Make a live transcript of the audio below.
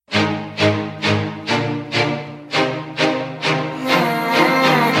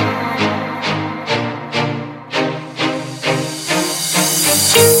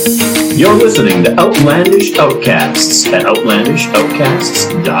You're listening to Outlandish Outcasts at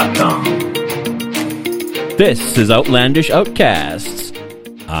outlandishoutcasts.com. This is Outlandish Outcasts.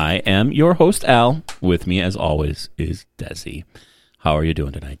 I am your host, Al. With me, as always, is Desi. How are you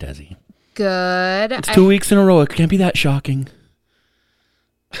doing tonight, Desi? Good. It's 2 weeks in a row. It can't be that shocking.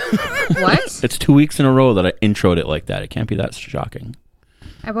 What? It's 2 weeks in a row that I introed it like that. It can't be that shocking.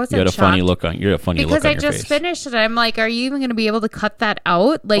 I wasn't You had a shocked. funny look on. You had a funny look on your face. Because I just finished it. I'm like, are you even going to be able to cut that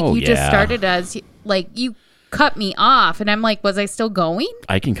out? Like, Oh, you just yeah. started as, like, you cut me off. And I'm like, was I still going?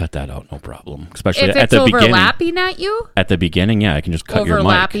 I can cut that out, no problem. Especially If at it's the beginning. overlapping at you? At the beginning, yeah, I can just cut your mic.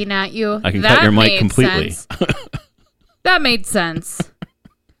 Overlapping at you? I can cut your mic completely. That made sense.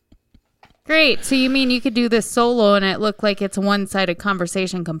 Great. So you mean you could do this solo and it looked like it's a one-sided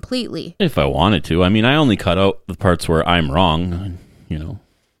conversation completely? If I wanted to. I mean, I only cut out the parts where I'm wrong, you know.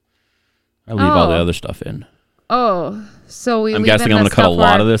 I leave all the other stuff in. Oh, so I'm guessing I'm going to cut a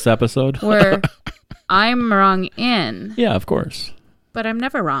lot of this episode. Where I'm wrong in. Yeah, of course. But I'm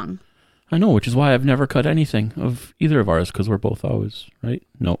never wrong. I know, which is why I've never cut anything of either of ours, because we're both always right.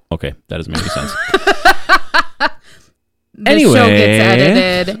 No, okay, that doesn't make any sense. The show gets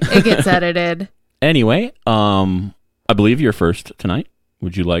edited. It gets edited. Anyway, I believe you're first tonight.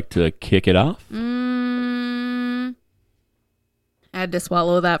 Would you like to kick it off? I had to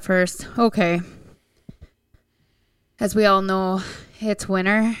swallow that first. Okay. As we all know, it's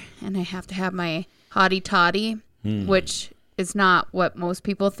winter, and I have to have my hottie toddy, which is not what most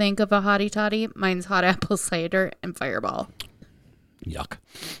people think of a hottie toddy. Mine's hot apple cider and Fireball. Yuck.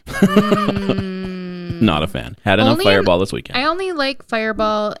 Not a fan. Had enough Fireball this weekend. I only like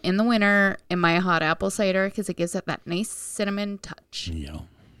Fireball in the winter in my hot apple cider because it gives it that nice cinnamon touch. Yeah.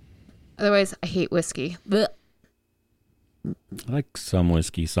 Otherwise, I hate whiskey. Blech. I like some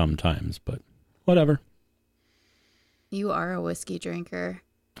whiskey sometimes, but whatever. You are a whiskey drinker.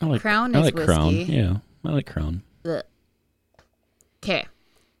 I like Crown I is like whiskey. Crown. Yeah, I like Crown. Okay.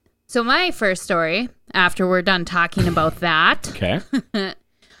 So my first story, after we're done talking about that. Okay.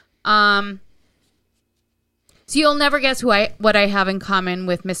 So you'll never guess what I have in common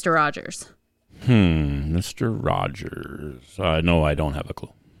with Mr. Rogers. Mr. Rogers. No, I don't have a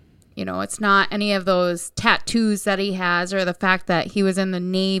clue. You know, it's not any of those tattoos that he has or the fact that he was in the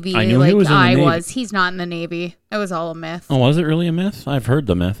Navy I knew like he was in the I Navy. was. He's not in the Navy. It was all a myth. Oh, was it really a myth? I've heard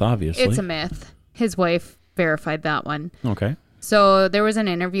the myth, obviously. It's a myth. His wife verified that one. Okay. So there was an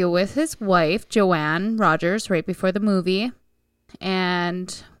interview with his wife, Joanne Rogers, right before the movie.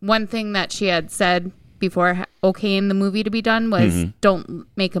 And one thing that she had said before okaying the movie to be done was, don't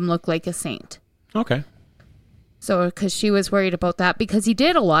make him look like a saint. Okay. So, because she was worried about that because he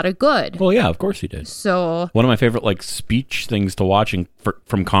did a lot of good. Well, yeah, of course he did. So, One of my favorite speech things to watching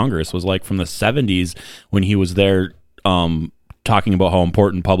from Congress was from the 70s when he was there talking about how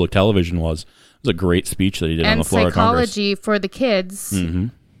important public television was. It was a great speech that he did on the floor of Congress. psychology for the kids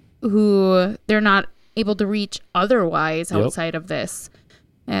who they're not able to reach otherwise outside of this,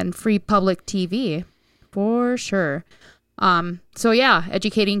 and free public TV for sure. So yeah,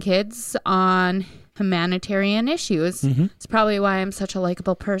 educating kids on humanitarian issues. It's probably why I'm such a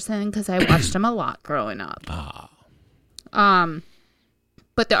likable person, because I watched him a lot growing up.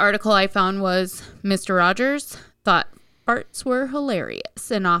 But the article I found was Mr. Rogers thought farts were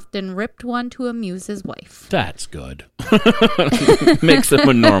hilarious and often ripped one to amuse his wife. That's good. Makes him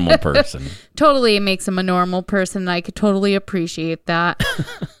a normal person. Totally makes him a normal person. I could totally appreciate that.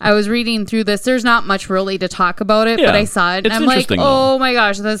 I was reading through this. There's not much really to talk about it, but I saw it and It's I'm like, interesting, oh my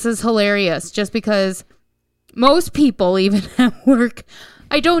gosh, this is hilarious. Just because most people, even at work,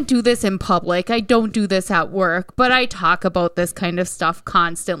 I don't do this in public. I don't do this at work, but I talk about this kind of stuff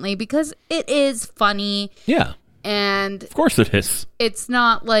constantly because it is funny. Yeah. And Of course it is. it's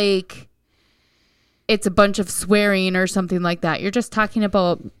not like it's a bunch of swearing or something like that. You're just talking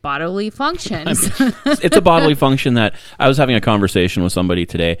about bodily functions. It's a bodily function that I was having a conversation with somebody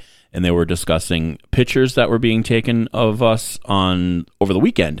today, and they were discussing pictures that were being taken of us over the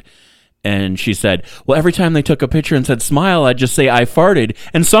weekend. And she said, well, every time they took a picture and said smile, I'd just say I farted.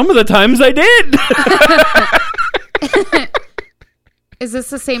 And some of the times I did. Is this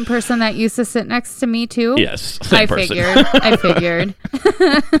the same person that used to sit next to me too? Yes. Same person. I figured.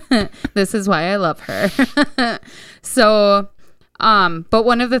 This is why I love her. So, but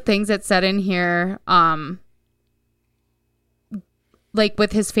one of the things it said in here, like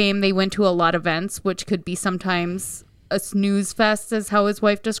with his fame, they went to a lot of events, which could be sometimes a snooze fest, is how his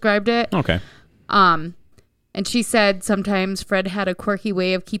wife described it. Okay. And she said sometimes Fred had a quirky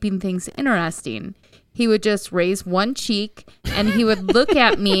way of keeping things interesting. he would just raise one cheek and he would look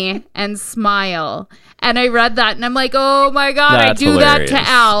at me and smile. And I read that and I'm like, oh my God, That's I do hilarious. that to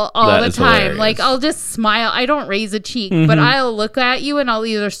Al all That the is time. hilarious. Like, I'll just smile. I don't raise a cheek, but I'll look at you and I'll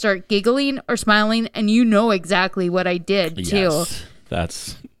either start giggling or smiling, and you know exactly what I did too.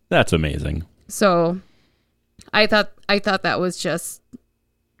 Yes, that's amazing. So I thought that was just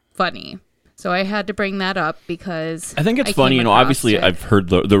funny. So I had to bring that up because I think it's I funny, came obviously across it. I've heard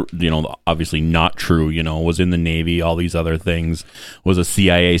the obviously not true, was in the Navy, all these other things, was a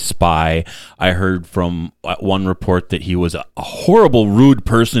CIA spy. I heard from one report that he was a horrible, rude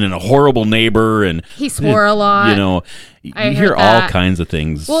person and a horrible neighbor, and He swore a lot. You I hear heard all that. kinds of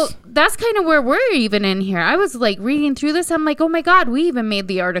things. Well, that's kind of where we're even in here. I was like reading through this. I'm like, oh my God, we even made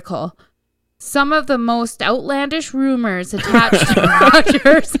the article. Some of the most outlandish rumors attached to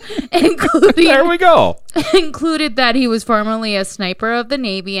Rogers, there we go. included that he was formerly a sniper of the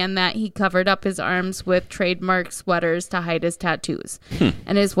Navy and that he covered up his arms with trademark sweaters to hide his tattoos.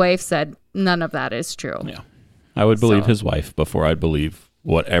 And his wife said none of that is true. Yeah. I would believe So- his wife before I'd believe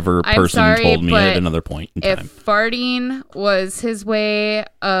whatever I'm person sorry, told me at but another point in If time. farting was his way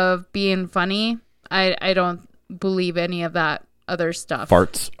of being funny, I don't believe any of that other stuff.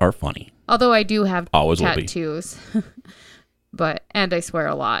 Farts are funny. Although I do have Always will be. tattoos. And I swear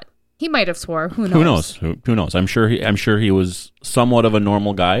a lot. He might have swore. Who knows? Who knows? Who knows? I'm sure he was somewhat of a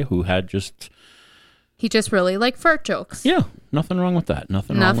normal guy who had just He just really liked fart jokes. nothing wrong with that.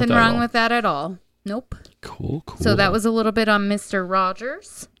 Nothing Nothing with that at all. with that at all. Nope. Cool. So that was a little bit on Mr.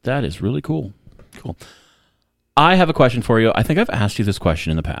 Rogers. That is really cool. Cool. I have a question for you. I think I've asked you this question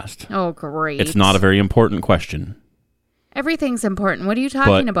in the past. Oh, great. It's not a very important question. Everything's important. What are you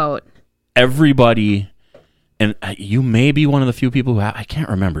talking about? Everybody, and you may be one of the few people who have, I can't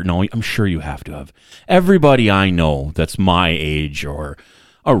remember. No, I'm sure you have to have. Everybody I know that's my age or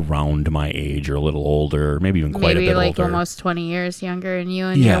around my age or a little older, maybe even quite a Maybe bit like older, almost 20 years younger than you,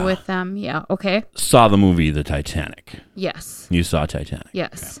 and Yeah. you're with them. Yeah. Okay. saw the movie The Titanic. Yes. You saw Titanic.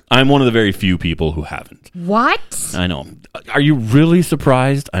 Yes. I'm one of the very few people who haven't. What? I know. Are you really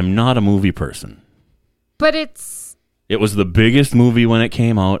surprised? I'm not a movie person. But it's... It was the biggest movie when it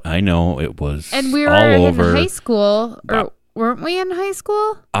came out. I know it was And we were all in over. high school. Or weren't we in high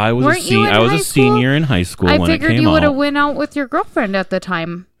school? I was Weren't you in I was high a school? senior in high school I when it figured came you would have out. went out with your girlfriend at the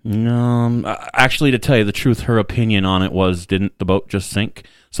time. No, actually, to tell you the truth, her opinion on it was, didn't the boat just sink?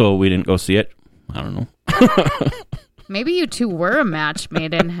 So we didn't go see it. I don't know. Maybe you two were a match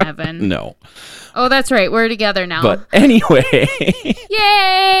made in heaven. No. Oh, that's right. We're together now. But anyway,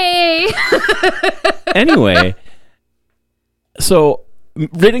 Yay! anyway, so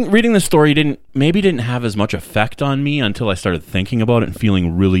reading the story didn't have as much effect on me until I started thinking about it and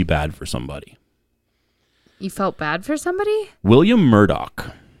feeling really bad for somebody. You felt bad for somebody? William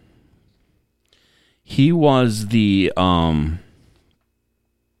Murdoch. He was the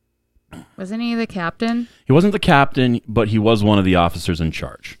Wasn't he the captain? he wasn't the captain, but he was one of the officers in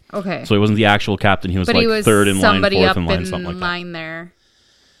charge. Okay. So he wasn't the actual captain. He was but like he was third in line, somebody fourth up in line, in something like that. line there.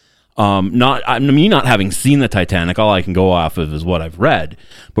 Me not having seen the Titanic, all I can go off of is what I've read.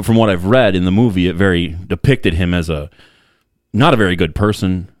 But from what I've read in the movie, it very depicted him as not a very good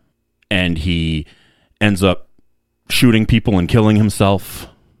person, and he ends up shooting people and killing himself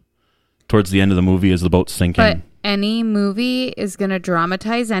towards the end of the movie as the boat's sinking. But any movie is going to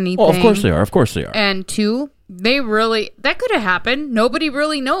dramatize anything. Oh, of course they are. Of course they are. And two, that could have happened. Nobody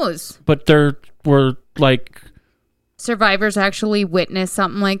really knows. But there were like, Survivors actually witnessed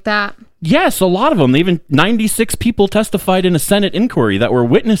something like that. yes, a lot of them. Even 96 people testified in a Senate inquiry that were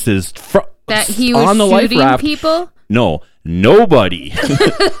witnesses That he was on the life shooting raft. people. No, nobody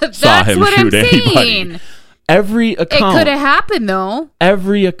saw him what shoot I'm anybody. saying. Every It account, could have happened though.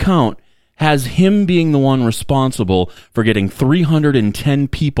 every account has him being the one responsible for getting 310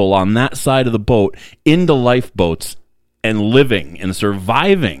 people on that side of the boat into lifeboats and living and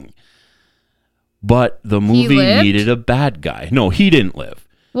surviving. But the movie lived? needed a bad guy. No, he didn't live.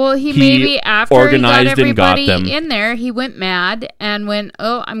 Well, he He maybe after he got organized and got everybody them. in there, he went mad and went,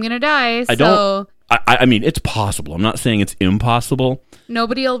 "Oh, I'm gonna die." I So don't. I mean, it's possible. I'm not saying it's impossible.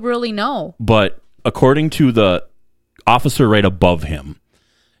 nobody'll really know. But according to the officer right above him,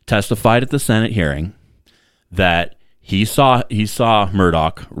 testified at the Senate hearing that he saw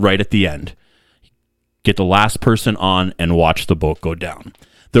Murdoch right at the end get the last person on and watch the boat go down.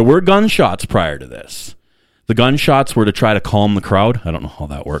 There were gunshots prior to this. The gunshots were to try to calm the crowd. I don't know how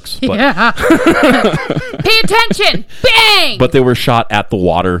that works, but Yeah. Pay attention! Bang! but they were shot at the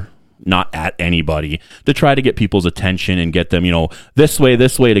water, not at anybody, to try to get people's attention and get them, this way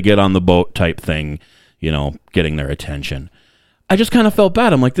to get on the boat type thing, getting their attention. I just kind of felt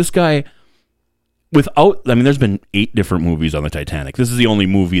bad. I'm like, this guy there's been 8 different movies on the Titanic. This is the only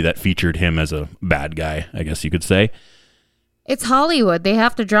movie that featured him as a bad guy, I guess you could say. It's Hollywood. They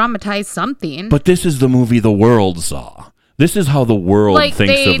have to dramatize something. But this is the movie the world saw. This is how the world thinks of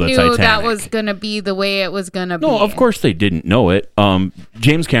the Titanic. Like, they knew that was going to be the way it was going to be. No, of course they didn't know it.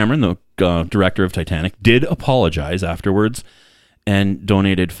 James Cameron, the director of Titanic, did apologize afterwards and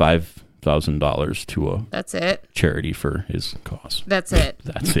donated $5,000 to a That's it. charity for his cause. That's it.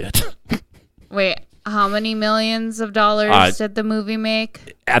 That's it. Wait, how many millions of dollars did the movie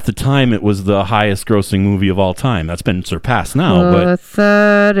make? At the time, it was the highest grossing movie of all time. That's been surpassed now.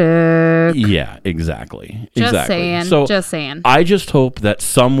 Pathetic. But yeah, exactly. Just saying. So just saying. I just hope that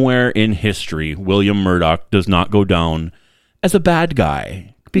somewhere in history, William Murdoch does not go down as a bad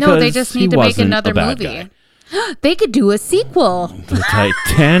guy. Because no, they just need to make another movie. Guy. They could do a sequel. The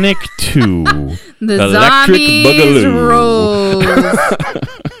Titanic 2. The Electric zombies Boogaloo. rose.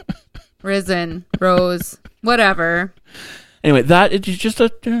 Risen, rose, whatever. Anyway, that is just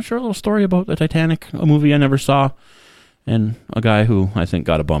a short little story about the Titanic, a movie I never saw, and a guy who I think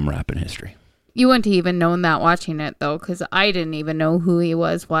got a bum rap in history. You wouldn't have even known that watching it, though, because I didn't even know who he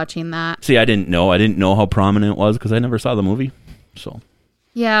was watching that. See, I didn't know how prominent it was because I never saw the movie. So.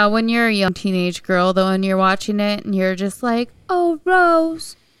 Yeah, when you're a young teenage girl, though, and you're watching it, and you're just like, oh,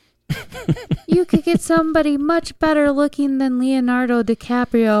 Rose, you could get somebody much better looking than Leonardo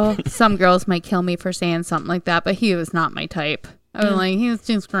DiCaprio. Some girls might kill me for saying something like that, but he was not my type. I was like, he was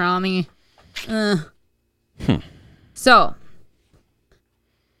too scrawny. So,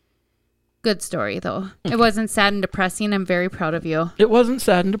 good story, though. It wasn't sad and depressing. I'm very proud of you. It wasn't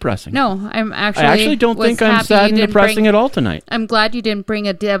sad and depressing. No, I actually don't think I'm sad and depressing at all tonight. I'm glad you didn't bring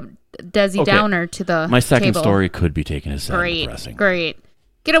a Desi Downer to the My second table. story could be taken as sad and depressing. Great.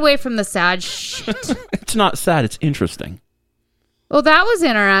 Get away from the sad shit. It's not sad. It's interesting. Well, that was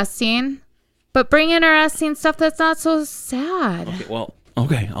interesting. But bring interesting stuff that's not so sad.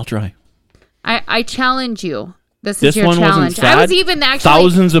 Okay, I'll try. I challenge you. This is your one challenge. Wasn't sad. I was even actually...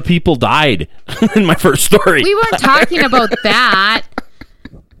 Thousands of people died in my first story. We weren't talking about that.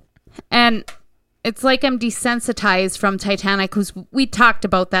 And it's like I'm desensitized from Titanic because we talked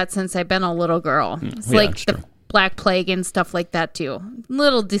about that since I've been a little girl. It's like the Black Plague and stuff like that too.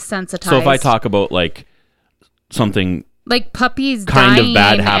 Little desensitized. So if I talk about like something like puppies kind dying of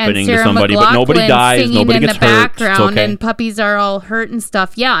bad happening and Sarah to somebody, McLachlan but nobody dies, nobody in gets the hurt, background, it's okay. and puppies are all hurt and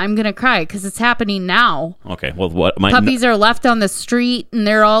stuff. Yeah, I'm gonna cry because it's happening now. Okay, well, Puppies are left on the street and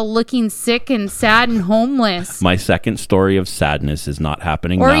they're all looking sick and sad and homeless. My second story of sadness is not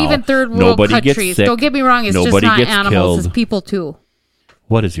happening or now. even third world Nobody countries. Gets sick. Don't get me wrong; it's Nobody just not gets animals; killed. it's people too.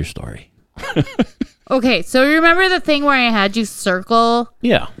 What is your story? Okay, so remember the thing where I had you circle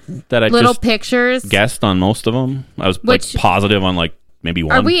Yeah, that I little just pictures? guessed on most of them. I was like positive on like maybe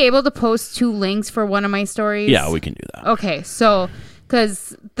one. Are we able to post 2 links for one of my stories? Yeah, we can do that. Okay, so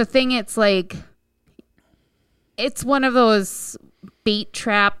because the thing, it's like it's one of those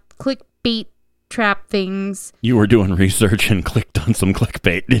clickbait trap things. You were doing research and clicked on some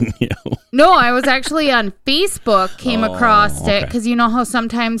clickbait, didn't you? No, I was actually on Facebook, came across it, okay. because you know how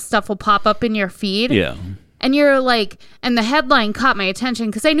sometimes stuff will pop up in your feed? Yeah. And you're like, and the headline caught my attention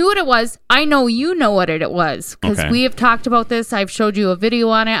because I knew what it was. I know you know what it was because Okay. we have talked about this. I've showed you a video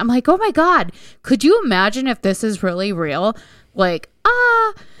on it. I'm like, oh my God, could you imagine if this is really real? Like,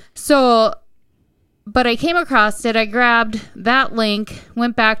 So, but I came across it. I grabbed that link,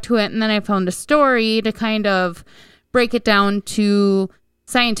 went back to it, and then I found a story to kind of break it down to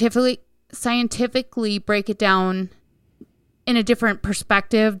scientifically break it down in a different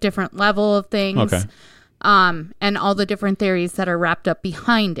perspective, different level of things. Okay. And all the different theories that are wrapped up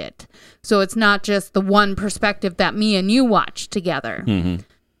behind it. So it's not just the one perspective that me and you watch together. Mm-hmm.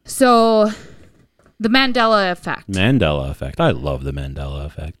 So the Mandela effect. Mandela effect. I love the Mandela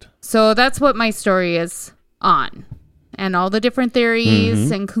effect. So that's what my story is on. And all the different theories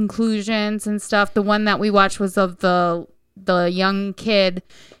and conclusions and stuff. The one that we watched was of the young kid.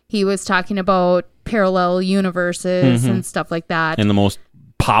 He was talking about parallel universes and stuff like that. And the most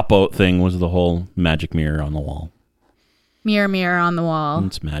pop-out thing was the whole magic mirror on the wall. Mirror, mirror on the wall.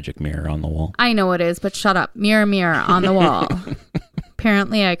 It's magic mirror on the wall. I know it is, but shut up. Mirror, mirror on the wall.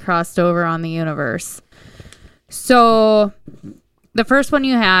 Apparently, I crossed over on the universe. So, the first one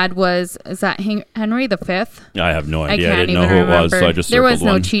you had was, is that Henry V? I have no idea. I can't didn't know even who remember. it was, so I just There circled was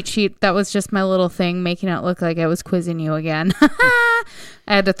no one. cheat sheet. That was just my little thing, making it look like I was quizzing you again.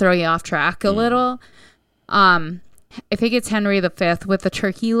 I had to throw you off track a little. I think it's Henry V with the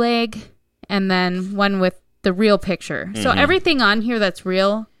turkey leg, and then one with the real picture. So everything on here that's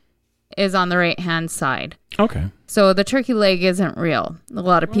real is on the right-hand side. Okay. So the turkey leg isn't real. A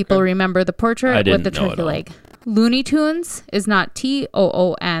lot of people remember the portrait with the turkey leg. Looney Tunes is not Toon.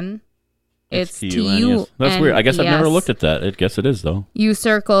 It's TUN. That's weird. I guess I've never looked at that. I guess it is, though. You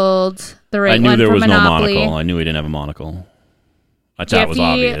circled the right one. I knew there for was Monopoly. no monocle. I knew he didn't have a monocle. I thought it was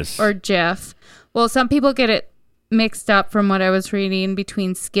obvious. Or Jeff. Well, some people get it mixed up from what I was reading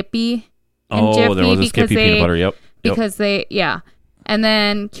between Skippy and Jiffy. There was a Skippy peanut butter. Yep. Because and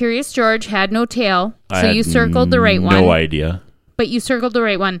then Curious George had no tail, so you circled the right one. No idea. But you circled the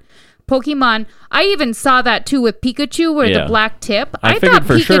right one. Pokemon, I even saw that too with Pikachu, where the black tip. I figured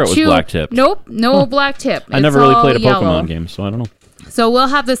for sure it was black tip. Nope, no black tip. I never really played a Pokemon game, so I don't know. So we'll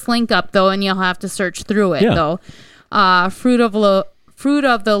have this link up though, and you'll have to search through it though. Fruit of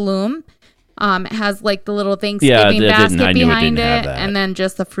the Loom has like the little Thanksgiving basket behind it, and then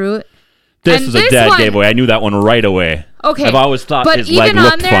just the fruit. This is a dead giveaway. I knew that one right away. Okay. I've always thought his leg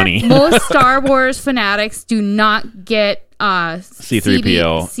looked funny. Most Star Wars fanatics do not get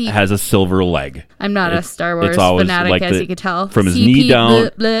C-3PO has a silver leg. I'm not a Star Wars fanatic, like as you can tell. From his knee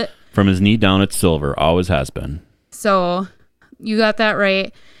down, from his knee down, it's silver. Always has been. So you got that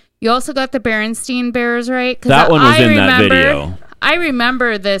right. You also got the Berenstein Bears right. That one was in that video. I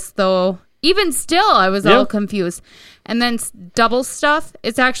remember this though. Even still, I was all confused. And then double stuff,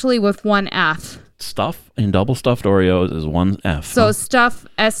 it's actually with one F. Stuff in double stuffed Oreos is one F. So stuff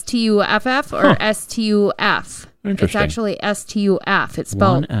STUFF or STUF. Interesting. It's actually STUF. It's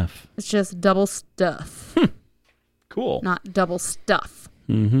spelled one F. It's just double stuff. Cool. Not double stuff.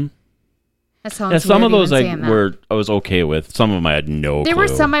 Mm-hmm. That sounds some weird of those I was okay with. Some of them I had no clue. There were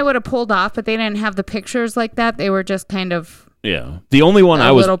some I would have pulled off, but they didn't have the pictures like that. They were just kind of... Yeah. The only one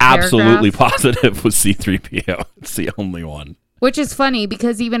I was absolutely positive was C-3PO. It's the only one. Which is funny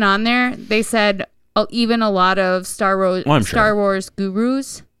because even on there, they said even a lot of Star Wars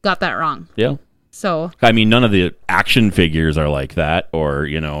gurus got that wrong. Yeah. So I mean, none of the action figures are like that, or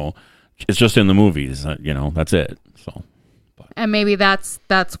it's just in the movies. That's it. So. And maybe that's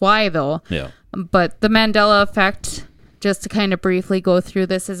why though. Yeah. But the Mandela effect, just to kind of briefly go through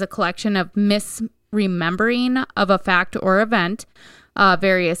this, is a collection of misremembering of a fact or event.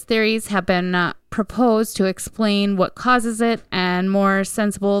 Various theories have been proposed to explain what causes it, and more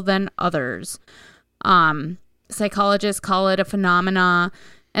sensible than others. Psychologists call it a phenomena,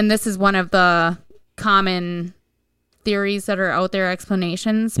 and this is one of the common theories that are out there,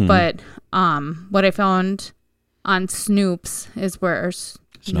 explanations. Mm-hmm. But what I found on Snopes is where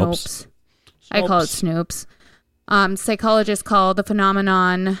Snopes. I call it Snopes. Psychologists call the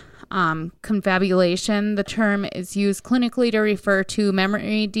phenomenon confabulation. The term is used clinically to refer to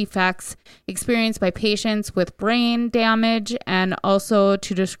memory defects experienced by patients with brain damage, and also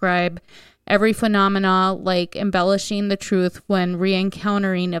to describe every phenomena like embellishing the truth when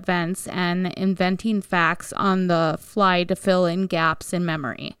re-encountering events and inventing facts on the fly to fill in gaps in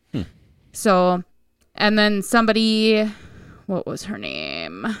memory. So, and then somebody, what was her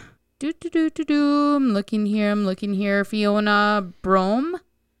name? I'm looking here. Fiona Brome.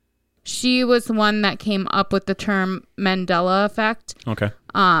 She was the one that came up with the term Mandela effect. Okay.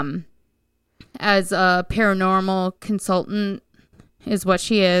 As a paranormal consultant is what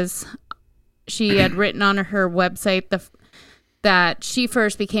she is. She had written on her website that she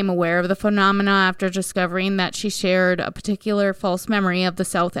first became aware of the phenomena after discovering that she shared a particular false memory of the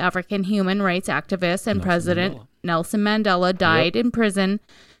South African human rights activist and President Nelson Mandela died in prison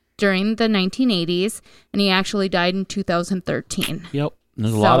during the 1980s, and he actually died in 2013. Yep.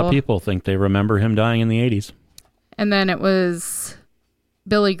 There's a lot of people think they remember him dying in the 80s. And then it was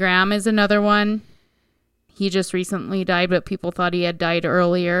Billy Graham is another one. He just recently died, but people thought he had died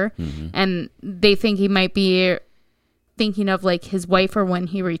earlier. Mm-hmm. And they think he might be thinking of like his wife or when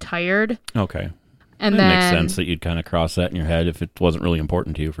he retired. Okay. And then makes sense that you'd kind of cross that in your head if it wasn't really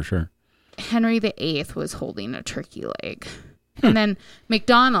important to you, for sure. Henry VIII was holding a turkey leg. And then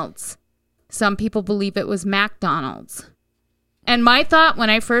McDonald's. Some people believe it was McDonald's. And my thought when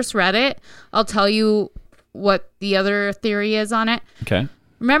I first read it, I'll tell you what the other theory is on it. Okay.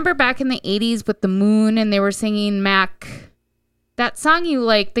 Remember back in the 80s with the moon and they were singing that song you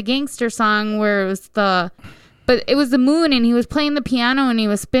like, the gangster song where it was but it was the moon and he was playing the piano and he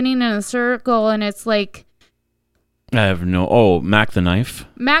was spinning in a circle and it's like. I have Mac the Knife.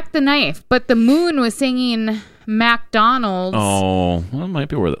 Mac the Knife. But the moon was singing McDonald's. Oh, well, it might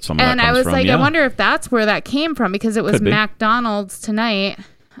be where some of that comes from. And I was like, I wonder if that's where that came from because it was McDonald's Tonight.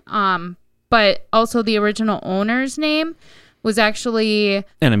 But also the original owner's name was actually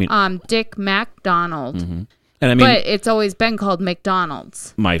Dick MacDonald. Mm-hmm. And but it's always been called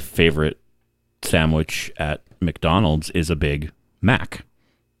McDonald's. My favorite sandwich at McDonald's is a Big Mac.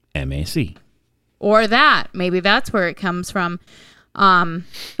 MAC. Or that. Maybe that's where it comes from.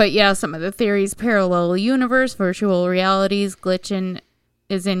 But yeah, some of the theories: parallel universe, virtual realities, glitching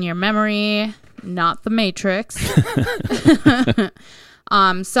is in your memory, not the Matrix.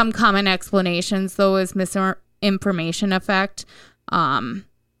 Some common explanations, though, is misinformation effect.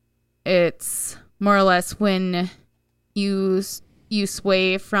 It's more or less when you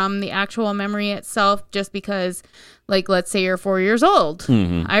sway from the actual memory itself, just because, like, let's say you're 4 years old.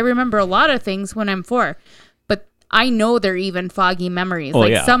 Mm-hmm. I remember a lot of things when I'm 4, but I know they're even foggy memories. Oh,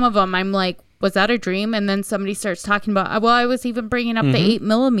 yeah. Some of them I'm like, was that a dream? And then somebody starts talking about, well, I was even bringing up the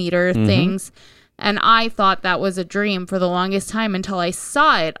 8mm things. And I thought that was a dream for the longest time until I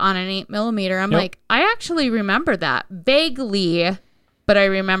saw it on an 8mm. I'm like, I actually remember that vaguely, but I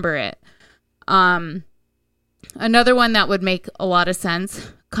remember it. Another one that would make a lot of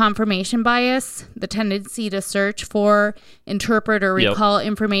sense: confirmation bias, the tendency to search for, interpret, or recall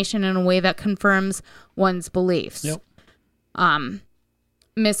information in a way that confirms one's beliefs.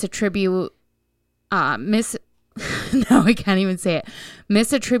 Misattribute, no, I can't even say it.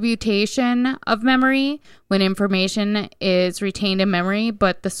 Misattribution of memory, when information is retained in memory,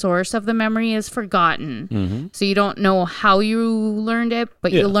 but the source of the memory is forgotten. Mm-hmm. So you don't know how you learned it,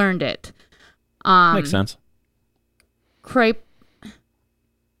 but you learned it. Makes sense.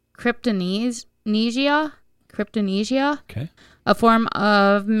 Cryptonesia, Okay. a form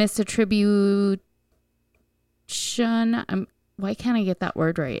of misattribution. Why can't I get that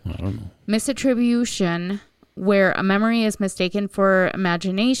word right? I don't know. Misattribution, where a memory is mistaken for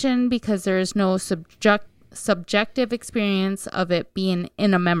imagination because there is no subjective experience of it being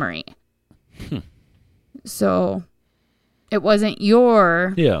in a memory. So it wasn't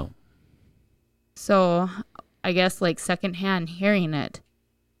your... Yeah. So I guess like secondhand hearing it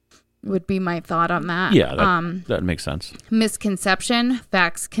would be my thought on that. Yeah, that makes sense. Misconception.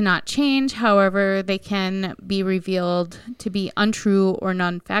 Facts cannot change. However, they can be revealed to be untrue or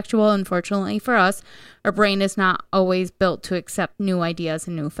non-factual. Unfortunately for us, our brain is not always built to accept new ideas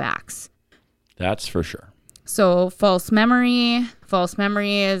and new facts. That's for sure. So false memory. False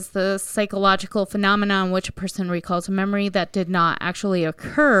memory is the psychological phenomenon in which a person recalls a memory that did not actually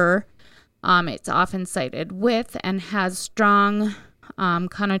occur. It's often cited with and has strong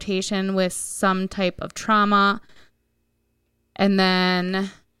connotation with some type of trauma. And then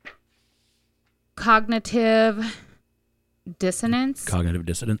cognitive dissonance. Cognitive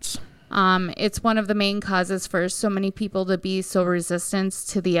dissonance. It's one of the main causes for so many people to be so resistant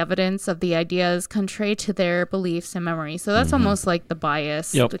to the evidence of the ideas contrary to their beliefs and memory. So that's almost like the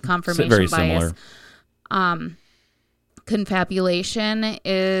bias, the confirmation very bias. Similar. Confabulation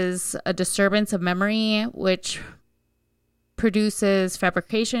is a disturbance of memory which produces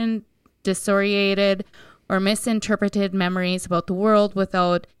fabrication, disoriented, or misinterpreted memories about the world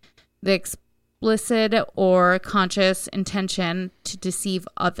without the explicit or conscious intention to deceive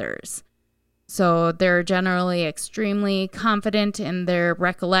others. So they're generally extremely confident in their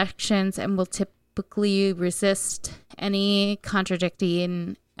recollections and will typically resist any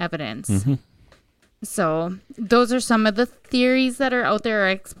contradicting evidence. Mm-hmm. So those are some of the theories that are out there, or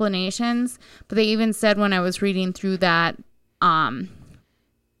explanations. But they even said when I was reading through that, the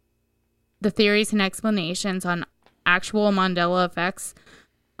theories and explanations on actual Mandela effects,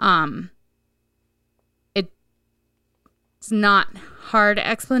 it's not hard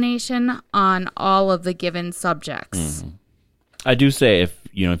explanation on all of the given subjects. I do say if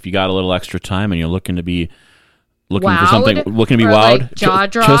you got a little extra time and you're looking to be for Wowed? something, looking to be Or, wowed, like, jaw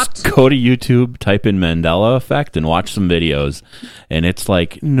dropped? just go to YouTube, type in Mandela effect, and watch some videos. And it's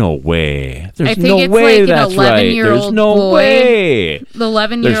like, no way. There's think no it's way like an that's right. 11-year-old There's no boy. way. The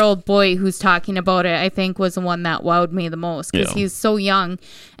 11-year-old boy who's talking about it, I think, was the one that wowed me the most because he's so young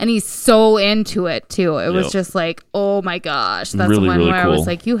and he's so into it too. It was just like, oh my gosh, that's Really, the one really where cool. I was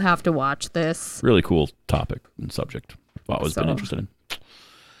like, you have to watch this. Really cool topic and subject I've always been So. interested in.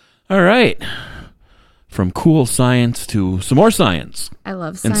 All right. From cool science to some more science I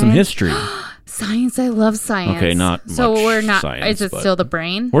love and science. some history. Science, I love science. Okay, not so much we're not. science, is it but- still the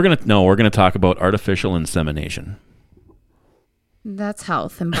brain? We're gonna talk about artificial insemination. That's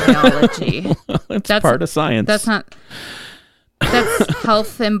health and biology. That's part of science. That's not. That's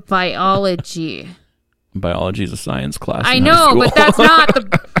health and biology. Biology is a science class. I in high know, school. but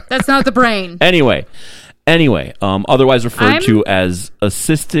that's not the brain. Anyway, otherwise referred to as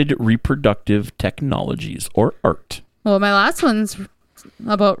assisted reproductive technologies or ART. Well, my last one's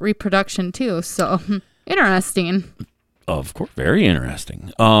about reproduction too. So interesting. Of course, very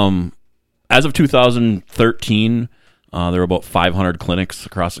interesting. As of 2013, there were about 500 clinics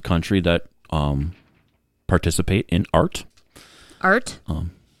across the country that participate in ART. Art.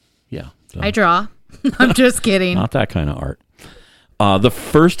 I draw. I'm just kidding. Not that kind of art. The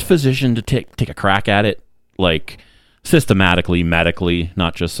first physician to take a crack at it, like systematically, medically,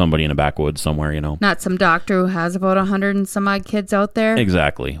 not just somebody in a backwoods somewhere, Not some doctor who has about 100 and some odd kids out there.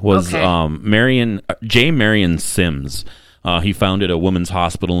 Exactly. Was J. Marion Sims. He founded a women's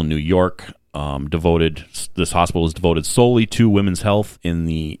hospital in New York. This hospital was devoted solely to women's health in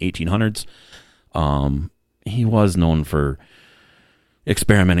the 1800s. He was known for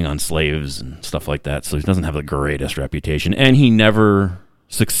experimenting on slaves and stuff like that, so he doesn't have the greatest reputation. And he never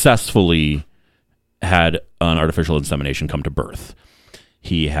successfully had an artificial insemination come to birth.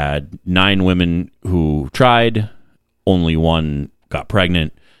 He had 9 women who tried, only one got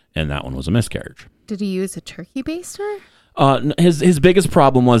pregnant, and that one was a miscarriage. Did he use a turkey baster? His biggest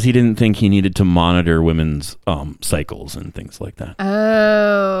problem was he didn't think he needed to monitor women's cycles and things like that.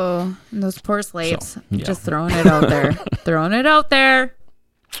 Oh, those poor slaves. So, yeah. Just throwing it out there. Throwing it out there.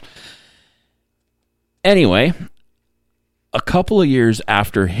 Anyway, a couple of years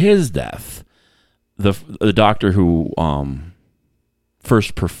after his death, the doctor who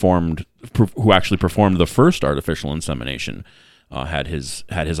actually performed the first artificial insemination had his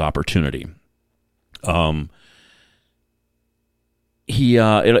opportunity.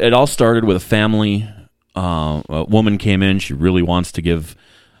 It all started with a family. A woman came in. She really wants to give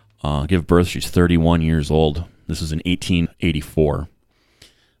birth. She's 31 years old. This was in 1884.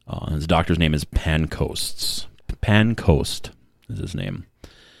 His doctor's name is Pancoast. Pancoast is his name.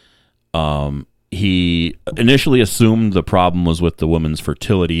 He initially assumed the problem was with the woman's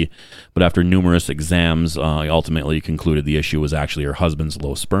fertility, but after numerous exams, he ultimately concluded the issue was actually her husband's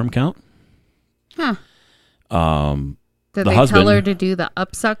low sperm count. Huh. Did they tell her to do the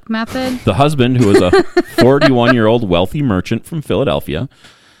upsuck method? The husband, who was a 41-year-old wealthy merchant from Philadelphia,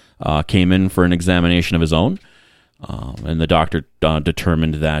 came in for an examination of his own, and the doctor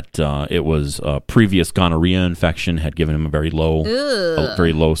determined that it was a previous gonorrhea infection had given him a very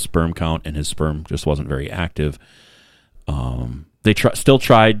low sperm count, and his sperm just wasn't very active. They still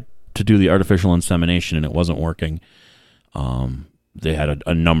tried to do the artificial insemination, and it wasn't working. They had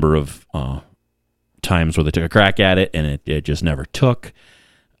a number of times where they took a crack at it, and it just never took.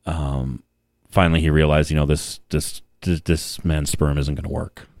 Finally, he realized, this man's sperm isn't going to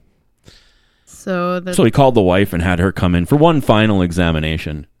work. So he called the wife and had her come in for one final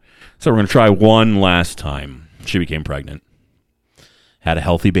examination. So we're going to try one last time. She became pregnant. Had a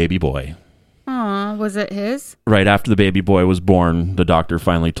healthy baby boy. Aw, was it his? Right after the baby boy was born, the doctor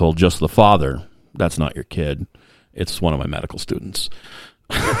finally told just the father, "That's not your kid. It's one of my medical students."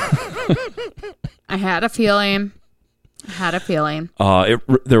 I had a feeling.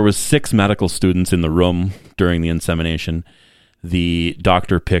 There was 6 medical students in the room during the insemination. The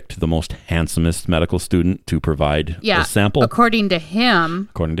doctor picked the most handsomest medical student to provide a sample. According to him.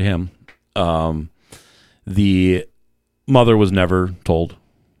 The mother was never told.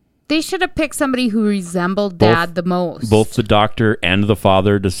 They should have picked somebody who resembled Dad the most. Both the doctor and the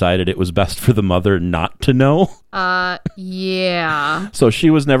father decided it was best for the mother not to know. Yeah. So she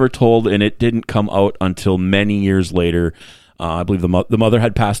was never told, and it didn't come out until many years later. I believe the mother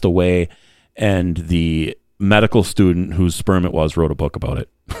had passed away, and the medical student whose sperm it was wrote a book about it.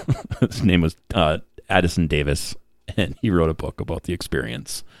 His name was Addison Davis, and he wrote a book about the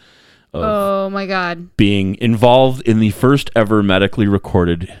experience of oh my God, being involved in the first ever medically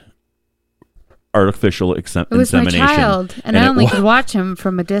recorded artificial insemination. It was my child, and I only could watch him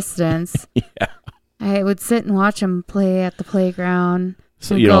from a distance. Yeah. I would sit and watch him play at the playground.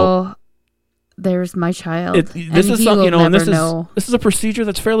 So and go, there's my child. This is a procedure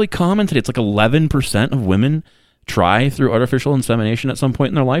that's fairly common today. It's like 11% of women try through artificial insemination at some point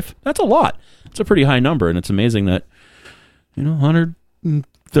in their life. That's a lot. It's a pretty high number, and it's amazing that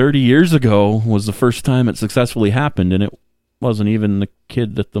 130 years ago was the first time it successfully happened, and it wasn't even the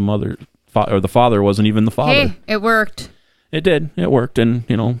kid that the mother or the father wasn't even the father. Hey, it worked. It did. It worked, and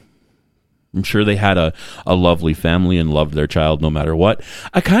I'm sure they had a lovely family and loved their child no matter what.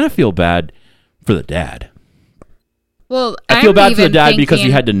 I kind of feel bad for the dad. Well, I feel bad for the dad because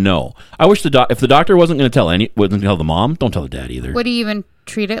he had to know. I wish if the doctor wasn't going to tell the mom, don't tell the dad either. Would he even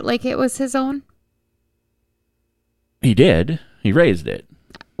treat it like it was his own? He did. He raised it.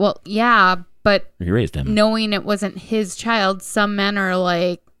 Well, yeah, but he raised him. Knowing it wasn't his child, some men are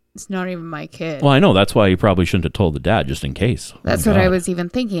like, it's not even my kid. Well, I know. That's why you probably shouldn't have told the dad, just in case. That's what I was even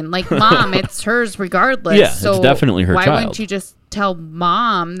thinking. Like, Mom, it's hers regardless. Yeah, so it's definitely her child. Why wouldn't you just tell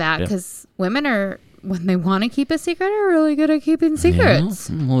Mom that? Because women are, when they want to keep a secret, are really good at keeping secrets.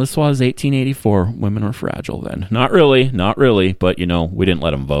 Yeah. Well, this was 1884. Women were fragile then. Not really. But, we didn't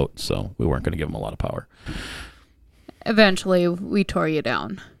let them vote, so we weren't going to give them a lot of power. Eventually, we tore you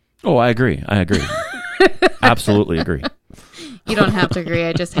down. Oh, I agree. Absolutely agree. You don't have to agree.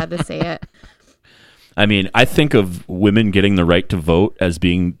 I just had to say it. I mean, I think of women getting the right to vote as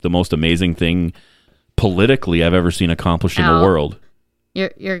being the most amazing thing politically I've ever seen accomplished in the Al, world.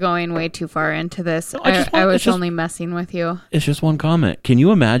 You're going way too far into this. No, I was only messing with you. It's just one comment. Can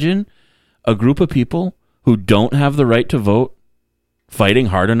you imagine a group of people who don't have the right to vote fighting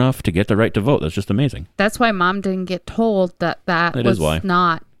hard enough to get the right to vote? That's just amazing. That's why Mom didn't get told that was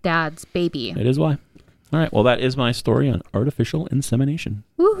not Dad's baby. It is why. All right. Well, that is my story on artificial insemination.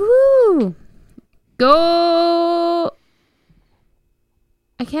 Woohoo! Go!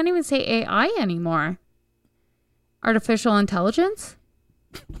 I can't even say AI anymore. Artificial intelligence?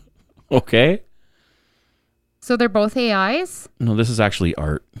 Okay. So they're both AIs? No, this is actually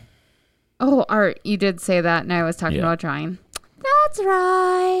art. Oh, art. You did say that, and I was talking about drawing. That's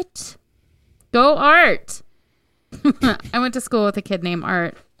right. Go Art. I went to school with a kid named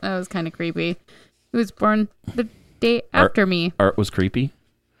Art. That was kind of creepy. He was born the day after me. Art was creepy?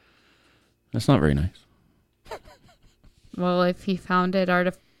 That's not very nice. Well, if he founded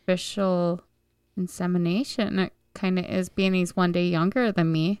artificial insemination, it kind of is, being he's one day younger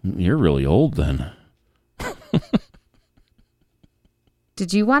than me. You're really old then.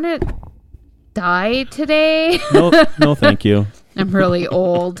 Did you want to die today? No, thank you. I'm really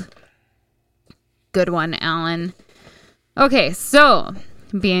old. Good one, Alan. Okay, so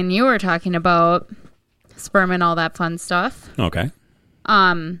being you were talking about sperm and all that fun stuff. Okay.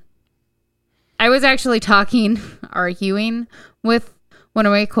 I was actually arguing with one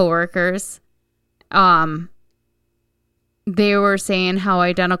of my coworkers. They were saying how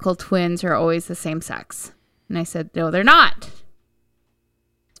identical twins are always the same sex. And I said, no, they're not.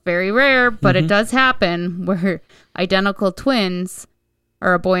 It's very rare, but it does happen where identical twins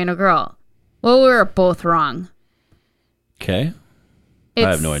are a boy and a girl. Well, we were both wrong. Okay. It's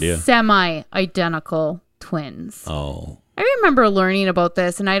I have no idea. Semi-identical twins. Oh. I remember learning about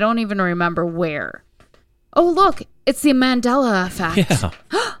this, and I don't even remember where. Oh, look, it's the Mandela effect. Yeah.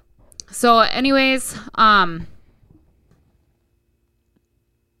 So, anyways,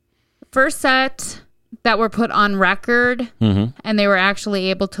 first set that were put on record, and they were actually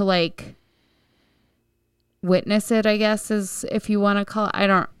able to like witness it, I guess, is if you want to call it. I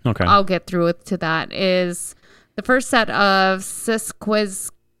don't. Okay. I'll get through it to that. Is the first set of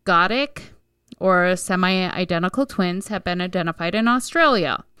sesquizygotic or semi-identical twins have been identified in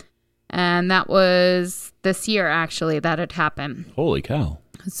Australia. And that was this year, actually, that it happened. Holy cow.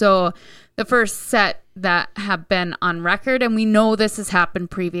 So the first set that have been on record, and we know this has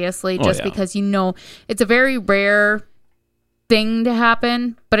happened previously because, it's a very rare thing to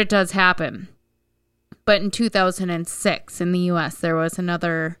happen, but it does happen. But in 2006 in the U.S., there was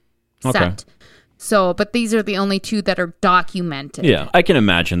another set. So, but these are the only two that are documented. Yeah, I can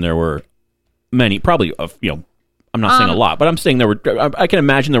imagine there were many, probably, I'm not saying a lot, but I'm saying I can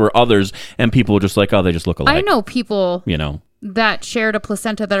imagine there were others, and people were just like, oh, they just look alike. I know people, that shared a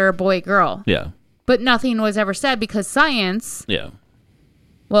placenta that are a boy-girl. Yeah. But nothing was ever said because science. Yeah.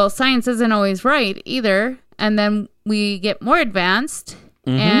 Well, science isn't always right either. And then we get more advanced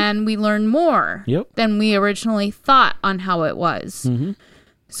and we learn more than we originally thought on how it was.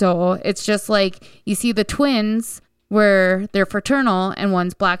 So it's just like you see the twins where they're fraternal and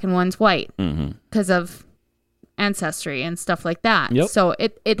one's black and one's white because of ancestry and stuff like that. So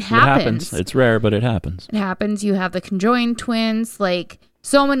it happens. It's rare, but it happens. It happens. You have the conjoined twins, like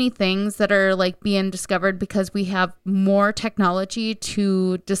so many things that are like being discovered because we have more technology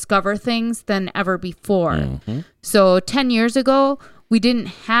to discover things than ever before. So 10 years ago, we didn't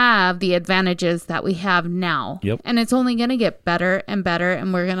have the advantages that we have now. And it's only going to get better and better,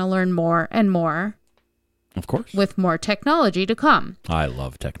 and we're going to learn more and more. Of course. With more technology to come. I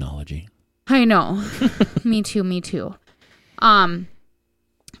love technology. I know. Me too. But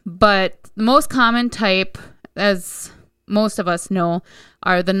the most common type, as most of us know,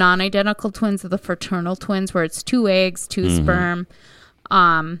 are the non-identical twins, or the fraternal twins, where it's 2 eggs, 2 sperm.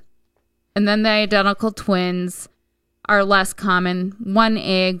 And then the identical twins are less common. 1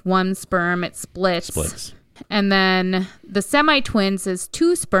 egg, 1 sperm, it splits. And then the semi-twins is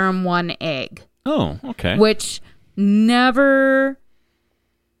 2 sperm, 1 egg. Oh, okay. Which never,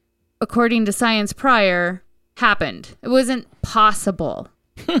 according to science prior, happened. It wasn't possible.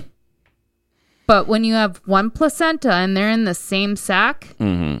 But when you have 1 placenta and they're in the same sac,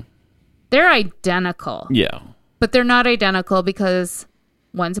 they're identical. Yeah. But they're not identical because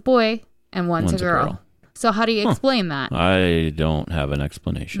one's a boy and one's a girl. So how do you explain that? I don't have an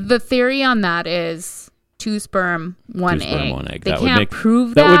explanation. The theory on that is 2 sperm, 1 egg. 1 egg. They can't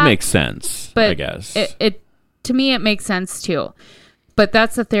prove that. That would make sense, but I guess. It to me, it makes sense too. But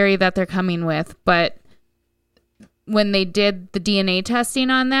that's the theory that they're coming with. But when they did the DNA testing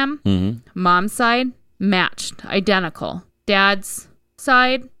on them, mom's side matched, identical. Dad's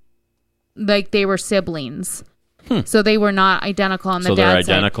side, like they were siblings. So they were not identical on the dad's side. So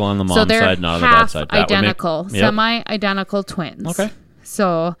they're identical on the mom's side, not on the dad's side. Identical, semi-identical twins. Okay.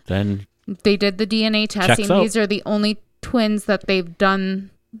 So then they did the DNA testing. These are the only twins that they've done.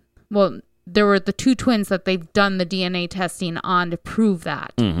 Well, there were the 2 twins that they've done the DNA testing on to prove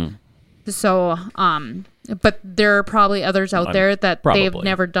that. So, but there are probably others out there that they've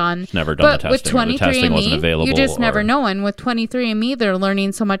never done. Never done the testing. But with 23andMe, you just never know. And with 23andMe, they're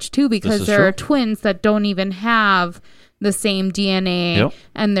learning so much too, because there are twins that don't even have the same DNA. Yep.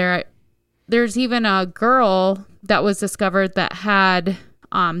 And there's even a girl that was discovered that had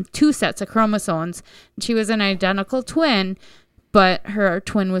 2 sets of chromosomes. She was an identical twin, but her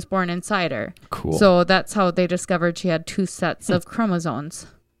twin was born inside her. Cool. So that's how they discovered she had 2 sets of chromosomes.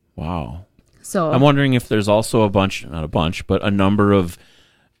 Wow. So I'm wondering if there's also a number of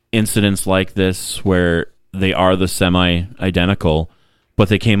incidents like this where they are the semi-identical, but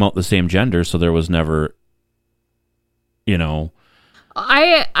they came out the same gender, so there was never,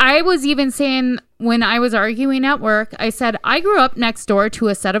 I was even saying when I was arguing at work, I said, I grew up next door to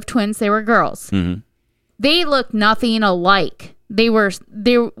a set of twins. They were girls. They looked nothing alike. They were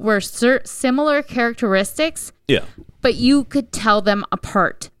similar characteristics. Yeah. But you could tell them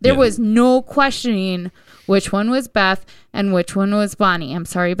apart. There was no questioning which one was Beth and which one was Bonnie. I'm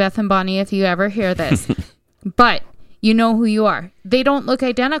sorry, Beth and Bonnie, if you ever hear this. But you know who you are. They don't look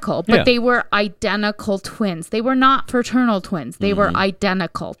identical, but they were identical twins. They were not fraternal twins. They were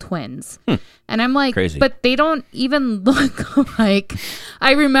identical twins. And I'm like, crazy. But they don't even look alike.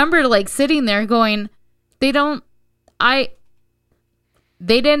 I remember like sitting there going, they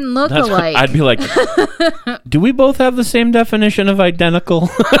didn't look alike. I'd be like, do we both have the same definition of identical?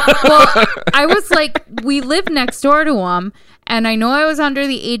 Well, I was like, we lived next door to them, and I know I was under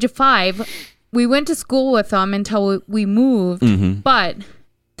the age of 5. We went to school with them until we moved, but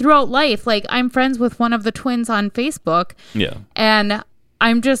throughout life, like, I'm friends with one of the twins on Facebook. Yeah. And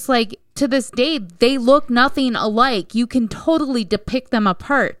I'm just like, to this day, they look nothing alike. You can totally depict them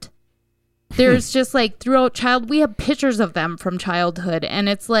apart. There's just like we have pictures of them from childhood, and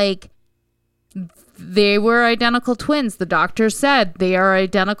it's like they were identical twins. The doctor said they are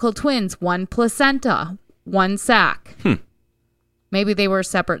identical twins, 1 placenta, 1 sac. Maybe they were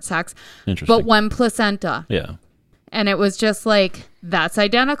separate sacs, but 1 placenta. Yeah. And it was just like, that's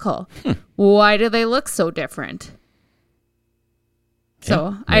identical. Why do they look so different?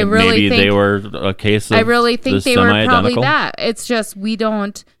 So I really think they were a case of I really think they were probably that. It's just we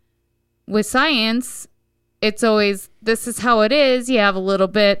don't. With science, it's always, this is how it is. You have a little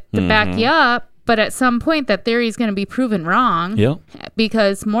bit to back you up, but at some point that theory is going to be proven wrong. Yeah.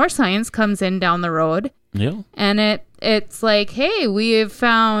 Because more science comes in down the road. Yeah. And it's like, hey, we have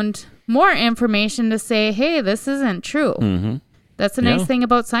found more information to say, hey, this isn't true. That's the nice thing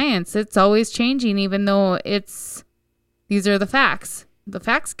about science. It's always changing, even though these are the facts. The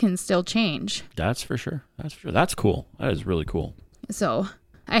facts can still change. That's for sure. That's cool. That is really cool. So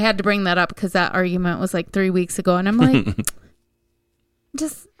I had to bring that up because that argument was like 3 weeks ago, and I'm like,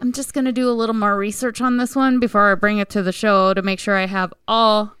 I'm just gonna do a little more research on this one before I bring it to the show to make sure I have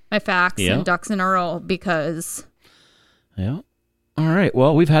all my facts and ducks in a row. Because all right,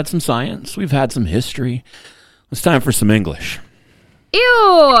 well, we've had some science, we've had some history. It's time for some English.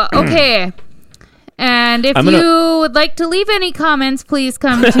 Ew. Okay. And if you would like to leave any comments, please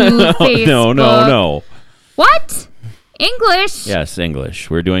come to Facebook. No. What? English. Yes, English.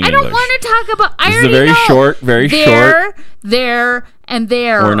 We're doing English. I don't want to talk about. This is a very short. There, and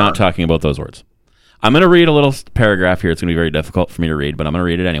there. We're not talking about those words. I'm going to read a little paragraph here. It's going to be very difficult for me to read, but I'm going to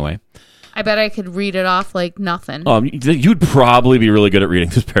read it anyway. I bet I could read it off like nothing. You'd probably be really good at reading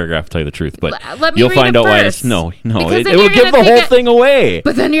this paragraph, to tell you the truth, but you'll find out why it's no. It will give the whole thing away.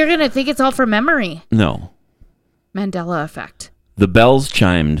 But then you're going to think it's all from memory. No. Mandela effect. The bells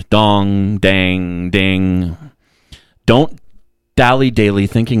chimed. Dong, dang, ding. Don't dally-daily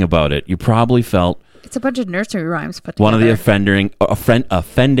thinking about it. You probably felt... It's a bunch of nursery rhymes put together. One of the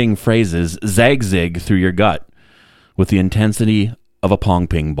offending phrases zag-zig through your gut with the intensity of a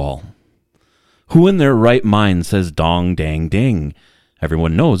pong-ping ball. Who in their right mind says dong, dang, ding?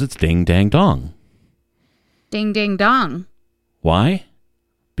 Everyone knows it's ding, dang, dong. Ding, ding, dong. Why?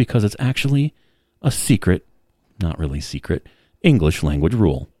 Because it's actually a secret, not really secret, English language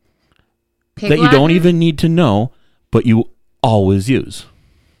rule. That you don't even need to know, but you always use.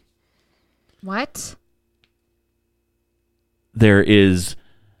 What? There is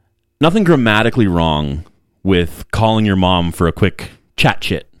nothing grammatically wrong with calling your mom for a quick chat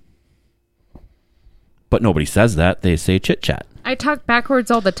chit. But nobody says that. They say chit chat. I talk backwards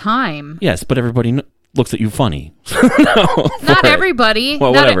all the time. Yes, but everybody looks at you funny. Not everybody.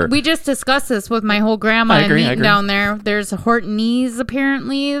 Well, whatever. We just discussed this with my whole grandma I agree. down there. There's Hortonese,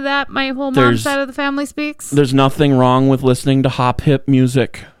 apparently, that my whole mom's side of the family speaks. There's nothing wrong with listening to hop hip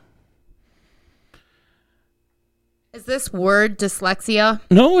music. Is this word dyslexia?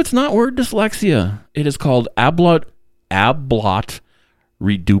 No, it's not word dyslexia. It is called ablot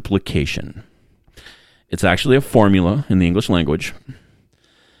reduplication. It's actually a formula in the English language,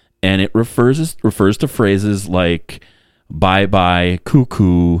 and it refers to phrases like bye-bye,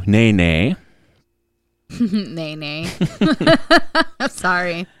 cuckoo, nay-nay. Nay-nay.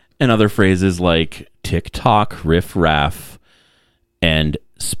 Sorry. And other phrases like tick-tock, riff-raff, and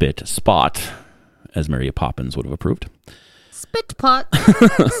spit-spot, as Mary Poppins would have approved. Spit-pot.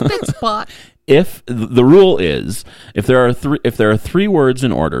 Spit-spot. If the rule is, if there are three words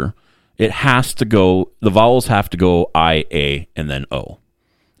in order, it has to go, the vowels have to go I, A, and then O.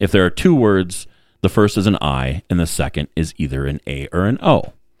 If there are two words, the first is an I, and the second is either an A or an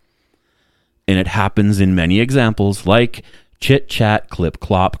O. And it happens in many examples, like chit-chat,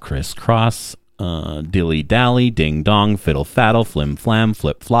 clip-clop, criss-cross, dilly-dally, ding-dong, fiddle-faddle, flim-flam,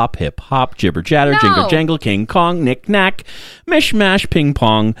 flip-flop, hip-hop, jibber-jatter, jingle-jangle, king-kong, knick-knack, mish-mash,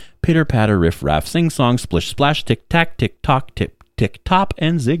 ping-pong, pitter-patter, riff-raff, sing-song, splish-splash, tic-tac, tick-tock, tick-top,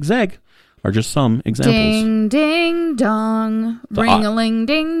 and zig-zag are just some examples. Ding, ding, dong. Ring-a-ling,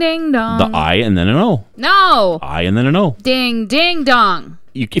 ding, ding, dong. The I and then an O. No. I and then an O. Ding, ding, dong.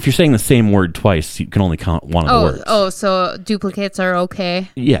 If you're saying the same word twice, you can only count one of the words. Oh, so duplicates are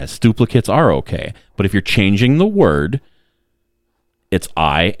okay? Yes, duplicates are okay. But if you're changing the word, it's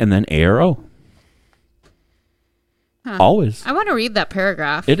I and then A or O. Huh. Always. I want to read that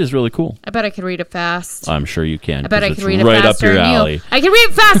paragraph. It is really cool. I bet I could read it fast. I'm sure you can. I bet I could read it right faster up your than alley. you. I can read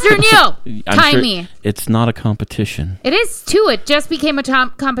it faster than you. Time me. It's not a competition. It is too. It just became a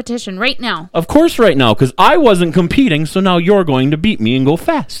competition right now. Of course, right now, because I wasn't competing, so now you're going to beat me and go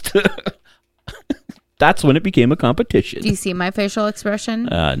fast. That's when it became a competition. Do you see my facial expression?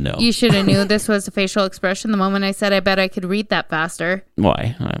 No. You should have knew this was a facial expression the moment I said I bet I could read that faster.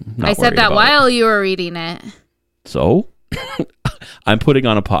 Why? I'm not I said worried that about while it. you were reading it. So? I'm putting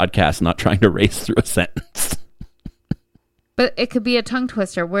on a podcast, not trying to race through a sentence. But it could be a tongue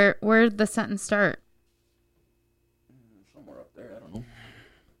twister. Where'd the sentence start? Somewhere up there, I don't know.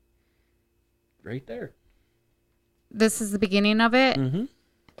 Right there. This is the beginning of it? Mm-hmm.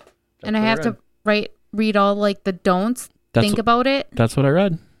 And I have to read all like the don'ts. Think about it. That's what I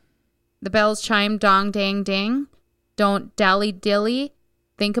read. The bells chime, dong, dang, ding. Don't dally dilly.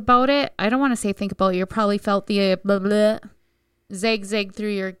 Think about it. I don't want to say think about it. You probably felt the blah blah. Zag zag through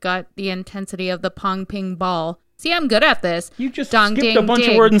your gut, the intensity of the pong ping ball. See, I'm good at this. You just dong, skipped ding, a bunch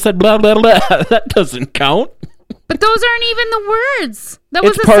ding. of words and said blah, blah, blah. That doesn't count. But those aren't even the words. That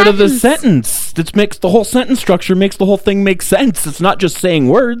It's was a part sentence. of the sentence. It makes the whole sentence structure, makes the whole thing make sense. It's not just saying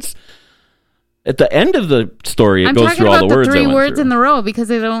words. At the end of the story, it goes through all the words. I'm talking about the three words through. in the row because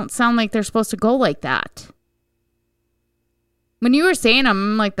they don't sound like they're supposed to go like that. When you were saying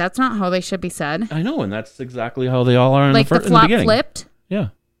them, I'm like, that's not how they should be said. I know, and that's exactly how they all are in Like the the flop beginning. flipped, Yeah.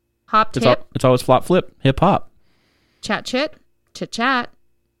 hop tip, It's always flop flip, hip hop, chat chit, chit chat,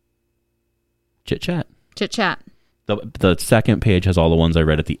 chit chat. chit chat. The second page has all the ones I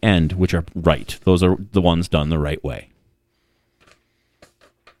read at the end, which are right. Those are the ones done the right way.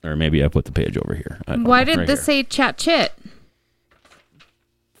 Or maybe I put the page over here. Why did this say chat chit?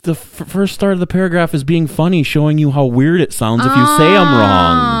 The first start of the paragraph is being funny, showing you how weird it sounds if you say I'm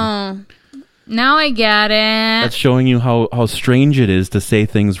wrong. Now I get it. That's showing you how strange it is to say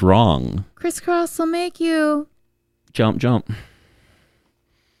things wrong. Crisscross will make you Jump, jump.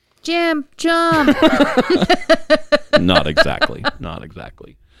 jump, jump. Not exactly. Not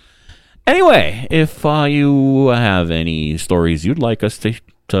exactly. Anyway, if you have any stories you'd like us to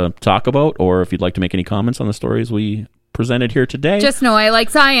talk about, or if you'd like to make any comments on the stories we presented here today, Just know I like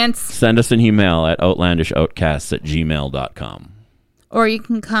science. send us an email at outlandishoutcasts@gmail.com. Or you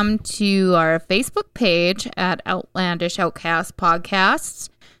can come to our Facebook page at Outlandish Outcast Podcasts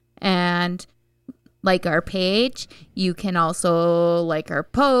and like our page. You can also like our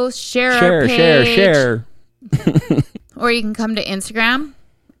post, share our page. Share. Or you can come to Instagram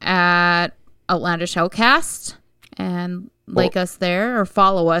at Outlandish Outcast and like us there, or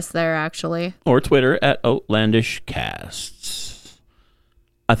follow us there, actually. Or Twitter at OutlandishCasts.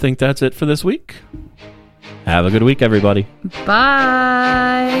 I think that's it for this week. Have a good week, everybody.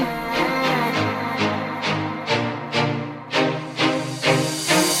 Bye.